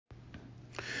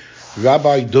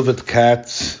Rabbi David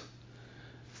Katz,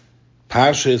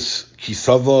 Parshas Ki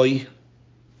Sovoi.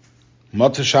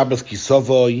 Motzei Shabbos Ki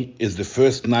Sovoi is the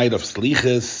first night of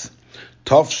Slichas,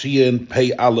 Tov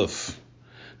Pei Aleph,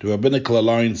 the Rabbinical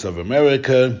Alliance of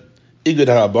America, Igud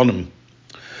HaRabbonim.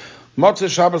 Motzei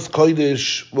Shabbos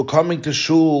Kodesh, we're coming to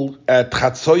shul at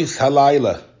Chatzois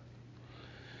Halayla.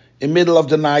 In middle of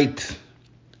the night,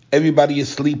 everybody is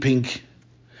sleeping.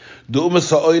 The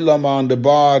Umas HaOlam are on the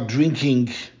bar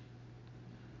drinking.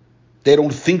 They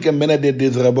don't think a minute that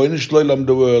there's Rabbeinu Shloim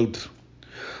the world.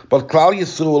 But Klal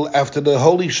Yisrael, after the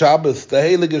Holy Shabbos, the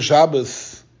Heilige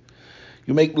Shabbos,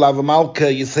 you make Lava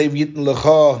Malka, you say Yitn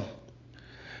Lecha,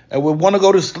 and we want to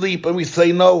go to sleep, and we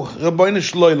say, no, Rabbeinu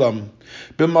Shloim,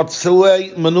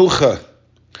 b'matzoi menucha,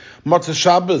 Motzei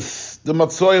Shabbos, the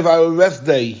matzoi of our rest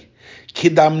day,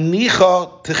 kidam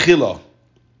nicha techila.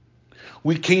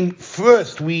 We came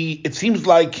first. It seems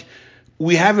like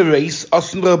we have a race,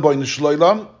 us and Rabbeinu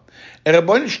Shloim, and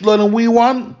Rabbeinu Shloim, we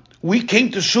won. We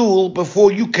came to shul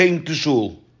before you came to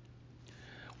shul.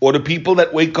 Or the people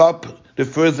that wake up the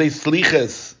first day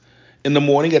slichas in the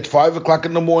morning at 5 o'clock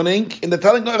in the morning, and they're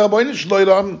telling Rabbeinu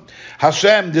Shloim,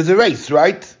 Hashem, there's a race,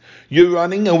 right? You're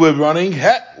running and we're running.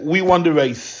 We won the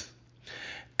race.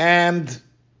 And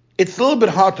it's a little bit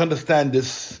hard to understand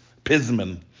this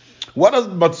pisman. What does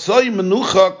matzoi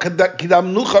menucha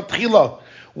kidam nucha tchila?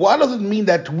 What does it mean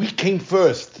that we came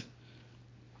first?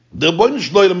 The Rabbeinu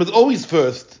Shloim is always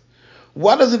first.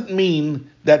 What does it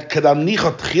mean that kidam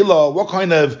nucha tchila? What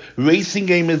kind of racing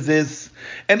game is this?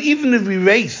 And even if we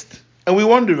raced and we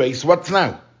won the race, what's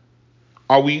now?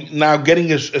 Are we now getting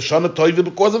a shana toiva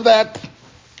because of that?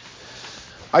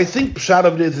 I think pshat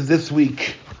of this is this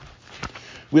week.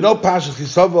 We know Parshas Ki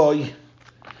Sovoi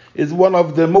is one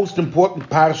of the most important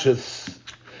parshas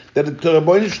that the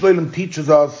Rabbeinu Shloim teaches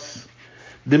us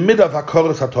the mid of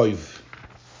HaKoros HaToiv.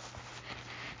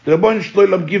 The Rabbeinu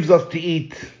Shloim gives us to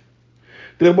eat.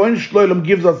 The Rabbeinu Shloim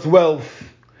gives us wealth.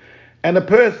 And a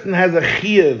person has a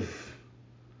chiyuv.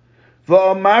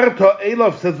 V'amarta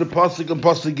Elof, says the Pasuk in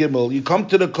Pasuk Gimel. You come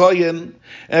to the Kohen,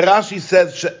 and Rashi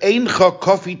says, She'eincha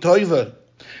kofi toiva.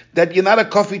 That you're not a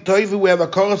coffee toiva, we have a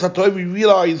koros hatoiva, we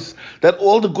realize that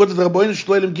all the good that the Rabbeinu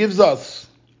Shloim gives us.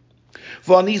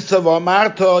 V'anisa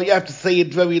v'amarta, you have to say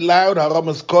it very loud,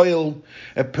 haramas koil.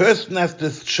 A person has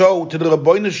to show to the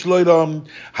Rabbeinu Shloim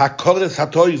hakoros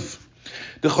hatoiv.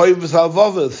 The choyv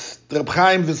v'salvovus, the Reb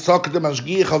Chaim v'sok the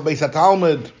mashgiach of Beis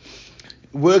HaTalmud,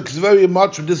 works very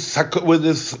much with this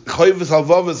choyv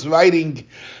v'salvovus writing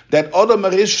that Adam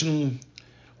Arishan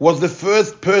was the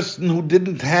first person who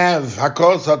didn't have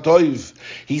Hakos HaToiv.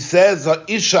 He says,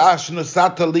 Isha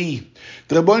Ashnesata Li.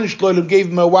 The Rabbeinu Shloim gave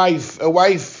him a wife. A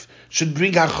wife should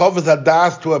bring Hachovas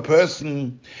Adas to a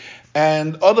person.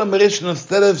 And Adam Rishon,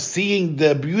 instead of seeing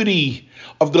the beauty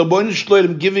of the Rabbeinu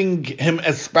Shloim giving him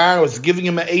a spouse, giving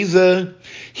him an Ezer,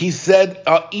 he said,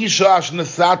 Isha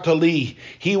Ashnesata Li.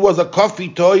 He was a coffee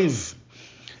toiv.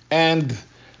 And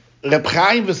Reb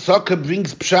Chaim V'Soka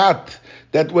brings pshat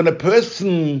that when a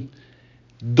person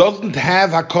doesn't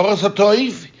have HaKoros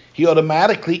HaToiv, he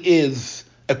automatically is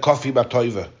a Kofi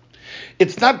Batoiva.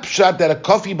 It's not pshat that a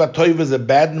Kofi Batoiva is a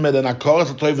bad midah and a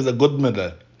HaKoros HaToiv is a good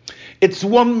midah. It's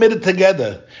one midah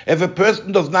together. If a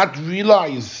person does not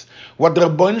realize what the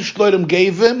Rabbeinu Shloim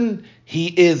gave him, he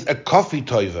is a Kofi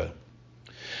Toiva.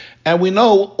 And we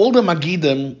know all the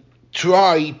Magidim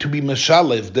try to be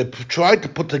Meshalev. They try to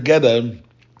put together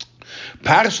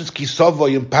Parshas Ki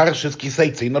Sovoi and Parshas Ki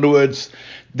Sovoi. In other words,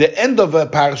 the end of a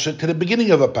parsha to the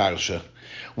beginning of a parsha.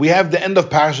 We have the end of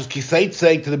Parshas Ki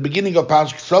Sovoi to the beginning of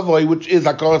Parshas Ki Sovoi, which is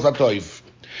HaKoros HaToiv.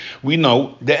 We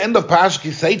know the end of Parshas Ki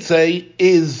Sovoi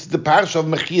is the parsha of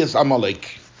Mechias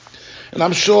Amalek. And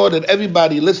I'm sure that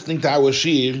everybody listening to our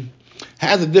shir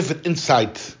has a different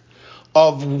insight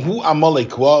of who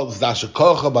Amalek was. The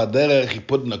Ashekocha Baderech, he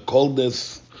put in a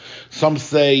coldness. Some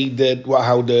say that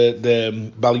how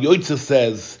the Bal Yoitza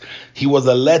says he was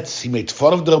a letz, he made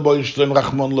fun of the Rabbeinu Shloim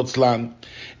Rachman Litzlan.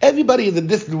 Everybody has a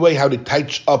different way how they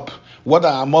touch up what a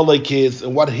Amalek is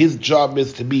and what his job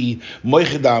is to be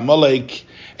Moiched Amalek.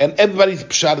 And everybody's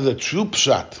pshat is a true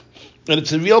pshat. And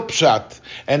it's a real pshat.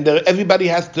 And everybody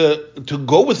has to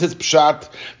go with his pshat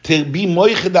to be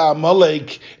Moiched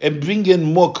Amalek and bring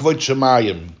in more Kvod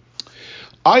Shemayim.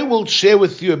 I will share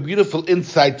with you a beautiful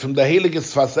insight from the Heilige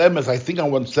Sfas Emes. I think I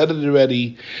once said it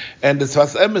already. And the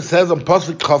Sfas Emes says on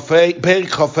Pasuk Chafei, Perik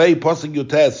Chafei, Pasuk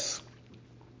Yutes,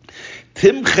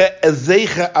 Timche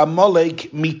Ezeche Amalek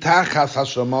mitachas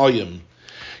hashamayim.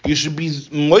 You should be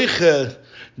moiche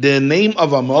the name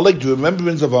of Amalek, the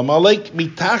remembrance of Amalek,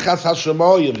 mitachas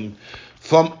hashamayim,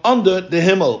 from under the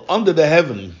Himmel, under the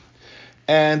heaven.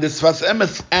 And the Sfas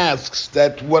Emes asks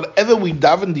that whatever we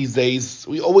daven these days,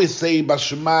 we always say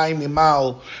Bashemayim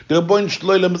Mimal. The Rebbeinu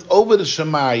Shloilem is over the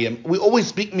Shemayim. We always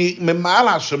speak Mimal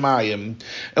HaShemayim.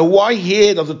 And why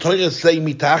here does the Torah say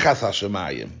Mitachas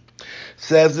HaShemayim?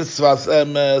 Says the Sfas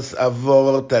Emes, a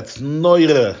word that's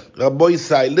neure. Rabbi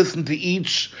Sai, listen to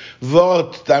each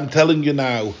word that I'm telling you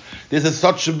now. This is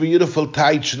such a beautiful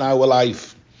touch in our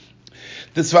life.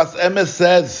 The Sfas Emes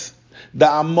says, the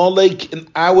Amalek in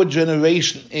our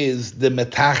generation is the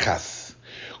Metachas.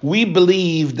 We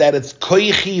believe that it's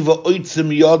Koichi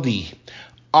v'oitzim yodi.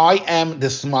 I am the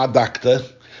smart doctor.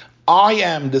 I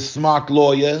am the smart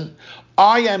lawyer.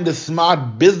 I am the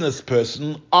smart business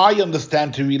person. I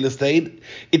understand to real estate.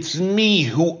 It's me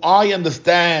who I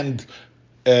understand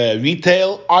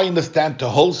retail. I understand to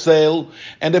wholesale.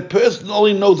 And the person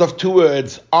only knows of two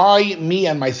words. I, me,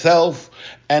 and myself,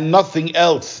 and nothing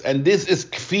else. And this is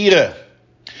kfira.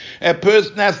 A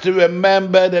person has to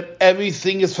remember that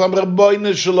everything is from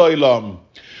Rabbeinu Shloilem.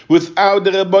 Without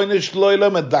the Rabbeinu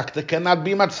Shloilem, a doctor cannot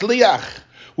be matzliach.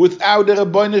 Without the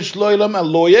Rabbeinu Shloilem, a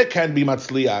lawyer can be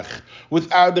matzliach.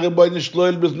 Without the Rabbeinu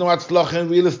Shloilem, there's no atzlach in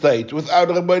real estate. Without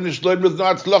the Rabbeinu Shloilem, there's no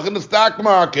atzlach in the stock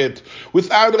market.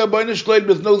 Without the Rabbeinu Shloilem,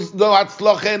 there's no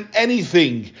atzlach in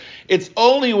anything. It's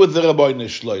only with the Rabbeinu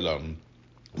Shloilem.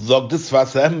 Zog des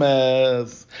Sfas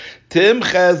Emes.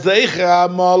 Timcha Zeicha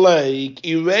Amalek.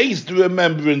 Erase the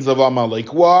remembrance of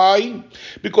Amalek. Why?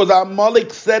 Because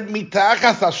Amalek said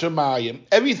Mitachas HaShemayim.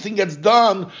 Everything gets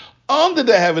done under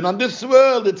the heaven, on this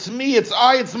world. It's me, it's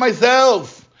I, it's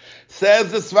myself.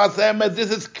 Says the Sfas Emes, this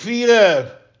is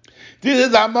Kfira. This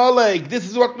is Amalek. This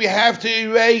is what we have to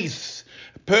erase.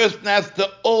 A person has to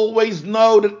always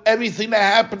know that everything that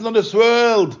happens on this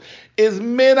world is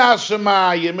min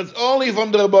HaShemayim. It's only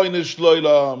from the Rebbeinu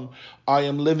Shloilem. I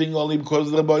am living only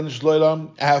because of the Rebbeinu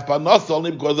Shloilem. I have panos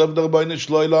only because of the Rebbeinu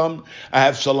Shloilem. I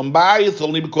have shalom bayis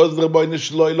only because of the Rebbeinu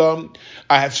Shloilem.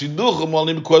 I have shidduchim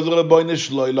only because of the Rebbeinu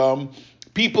Shloilem.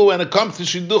 People, when it comes to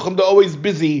shidduchim, they're always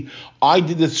busy. I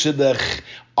did this shidduch.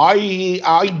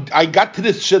 I got to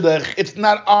this shidduch. It's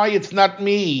not I, it's not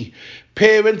me.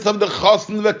 Parents of the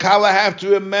Chosen V'Kala have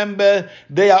to remember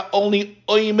they are only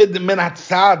oimid min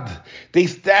hatzad. They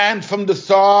stand from the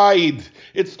side.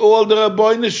 It's all the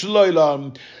Rebbeinu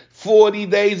Shloilem. 40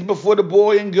 days before the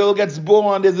boy and girl gets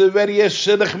born, there's already a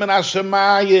shidduch min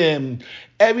hashemayim.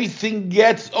 Everything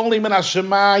gets only min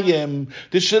hashemayim.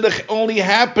 The shidduch only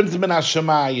happens min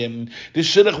hashemayim. The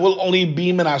shidduch will only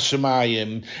be min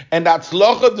hashemayim. And the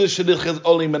atzloch of the shidduch is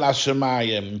only min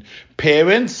hashemayim.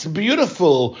 Parents,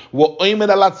 beautiful. We're oimed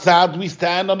al atzad, we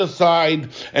stand on the side,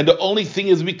 and the only thing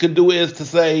is we can do is to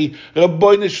say,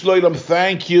 Rabbeinu Shloilem,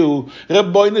 thank you.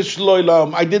 Rabbeinu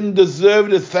Shloilem, I didn't deserve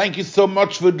this. Thank you so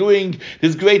much for doing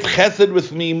this great chesed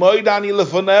with me. Moidani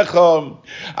lefonecha.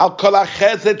 Al kol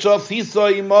ha-chesed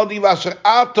sh'osiso imodi v'asher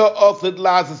ato osid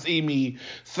lazes imi.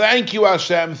 Thank you,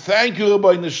 Hashem. Thank you,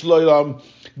 Rabbeinu Shloilem.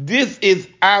 This is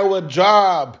our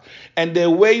job. And the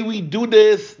way we do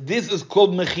this is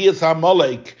called Mechias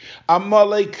Amalek.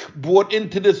 Amalek brought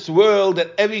into this world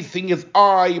that everything is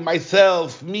I,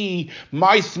 myself, me,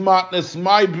 my smartness,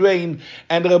 my brain.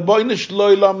 And Rabbeinu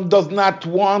Shloilem does not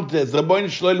want this. Rabbeinu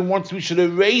Shloilem wants we should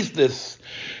erase this.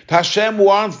 Hashem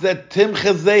wants that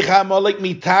Timcha Zeicha Amalek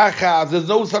mitachas. There's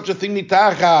no such a thing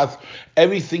mitachas.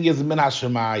 Everything is min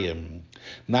hashemayim.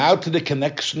 Now to the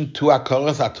connection to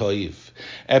Akoros HaToiv.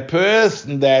 A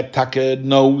person that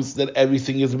knows that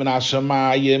everything is min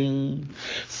hashemayim.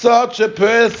 Such a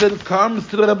person comes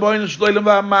to the Rebbeinu Shloilem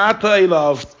v'amata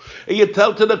elav. And you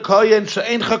tell to the Kohen,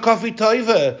 she'ein chakofi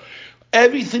toive.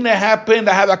 Everything that happened,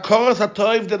 I have Akoros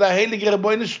HaToiv that the Heilige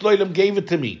Rebbeinu Shloilem gave it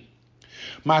to me.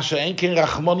 Masha enkin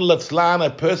rachmon letzlan, a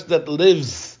person that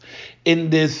lives in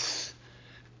this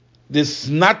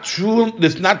not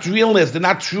realness, the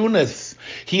not trueness.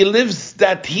 He lives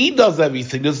that he does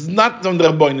everything. This is not from the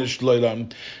Rebbeinu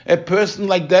Shloilem. A person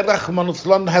like that, Rachmana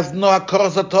litzlan, has no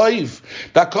Akoros HaToiv.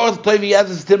 The Akoros HaToiv he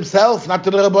has is himself, not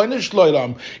to the Rebbeinu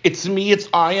Shloilem. It's me, it's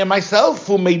I and myself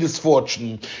who made this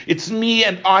fortune. It's me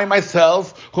and I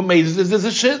myself who made this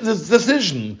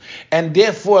decision. And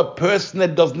therefore, a person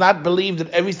that does not believe that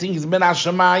everything is min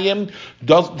hashemayim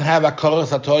doesn't have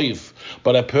Akoros HaToiv.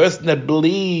 But a person that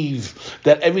believes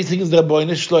that everything is the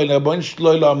Rebbeinu Shloilem, the Rebbeinu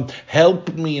Shloilem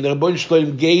helped me, and the Rebbeinu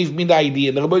Shloilem gave me the idea,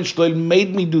 and the Rebbeinu Shloilem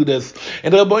made me do this,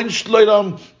 and the Rebbeinu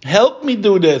Shloilem helped me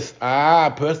do this.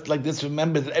 A person like this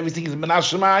remembers that everything is min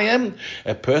hashemayim.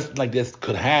 A person like this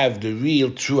could have the real,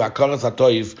 true Akoros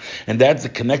HaToiv, and that's the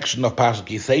connection of Parshas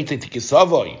Ki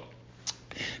Sovoi.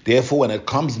 Therefore, when it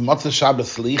comes Motzei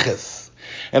Shabbos Slichos,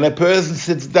 and a person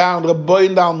sits down,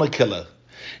 Rebbeinu down the killer,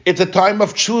 It's a time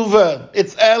of tshuva.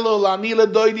 It's Elul, Anila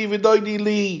Doidi V'Doidi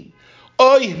Li.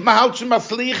 Oy, Mahalchim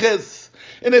Asliches.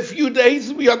 In a few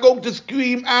days we are going to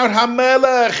scream out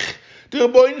Hamelech. The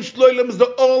Rebbeinu Shloilem is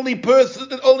the only person,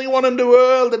 the only one in the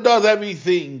world that does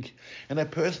everything. And a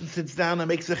person sits down and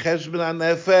makes a cheshbon on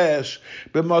nefesh.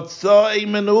 B'motzoi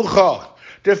menucha.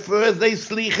 The first day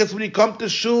sliches when you come to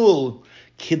shul.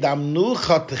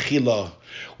 Kidamnucha techila.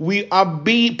 We are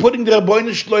putting the Rebbeinu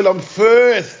Shloilem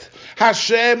first.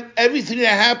 Hashem, everything that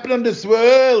happened in this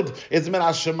world is min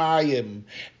Hashemayim.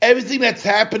 Everything that's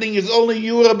happening is only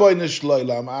you, Rebbeinu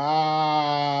Shloilem.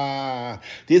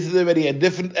 This is already a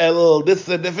different Elul. This is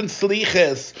a different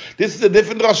Sliches. This is a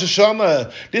different Rosh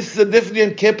Hashanah. This is a different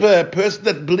Yom Kippur. A person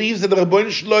that believes that the Rebbeinu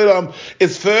Shloilem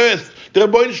is first. The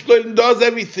Rebbeinu Shloilem does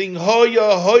everything.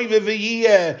 Hoya, hoy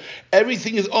v'viyeh.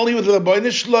 Everything is only with the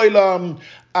Rebbeinu Shloilem.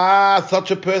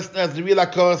 Such a person has the real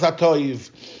Hakaras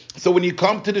HaToiv. So when you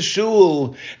come to the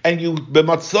shul and you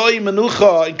b'matzoi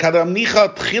menucha in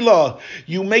kadamnicha tchila,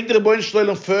 you make the Rebbeinu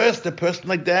Shloilem first. A person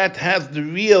like that has the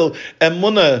real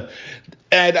emunah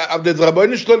and of the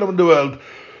Rebbeinu Shloilem in the world.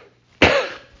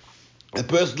 A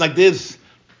person like this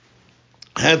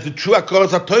has the true hakaras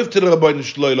hatov to the Rebbeinu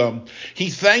Shloilem. He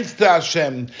thanks to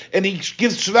Hashem and he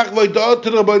gives shvach vodah to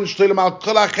the Rebbeinu Shloilem al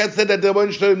kol hachesed that the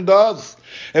Rebbeinu Shloilem does.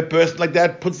 A person like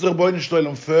that puts the Rebbeinu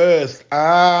Shloilem first.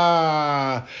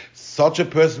 Such a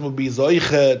person will be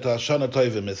zoiche to Hashana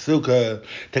Toive Mesuka,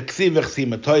 to Ksivach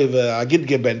Sima Toive, Agid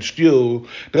Geben Shtiu.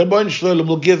 The Rebbeinu Shloilem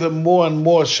will give him more and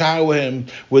more, shower him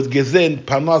with Gezind,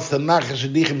 Parnas, and Nachash,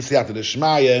 Dichim, Siyata,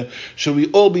 Shmaya. Should we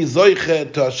all be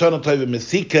zoiche to Hashana Toive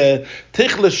Mesika?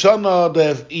 Tichle Shana,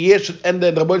 the year should end,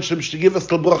 and the Rebbeinu Shloilem should give us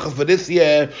the bracha for this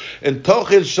year. And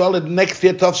Tochel Shalit next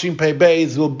year, Tavshin Pei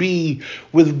Beis, will be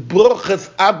with brachas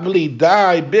Adli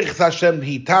Dai, Birchs Hashem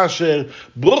Hitasher,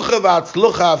 Brucha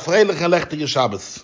Vatzlucha, Freilich and Lechtige Shabbos.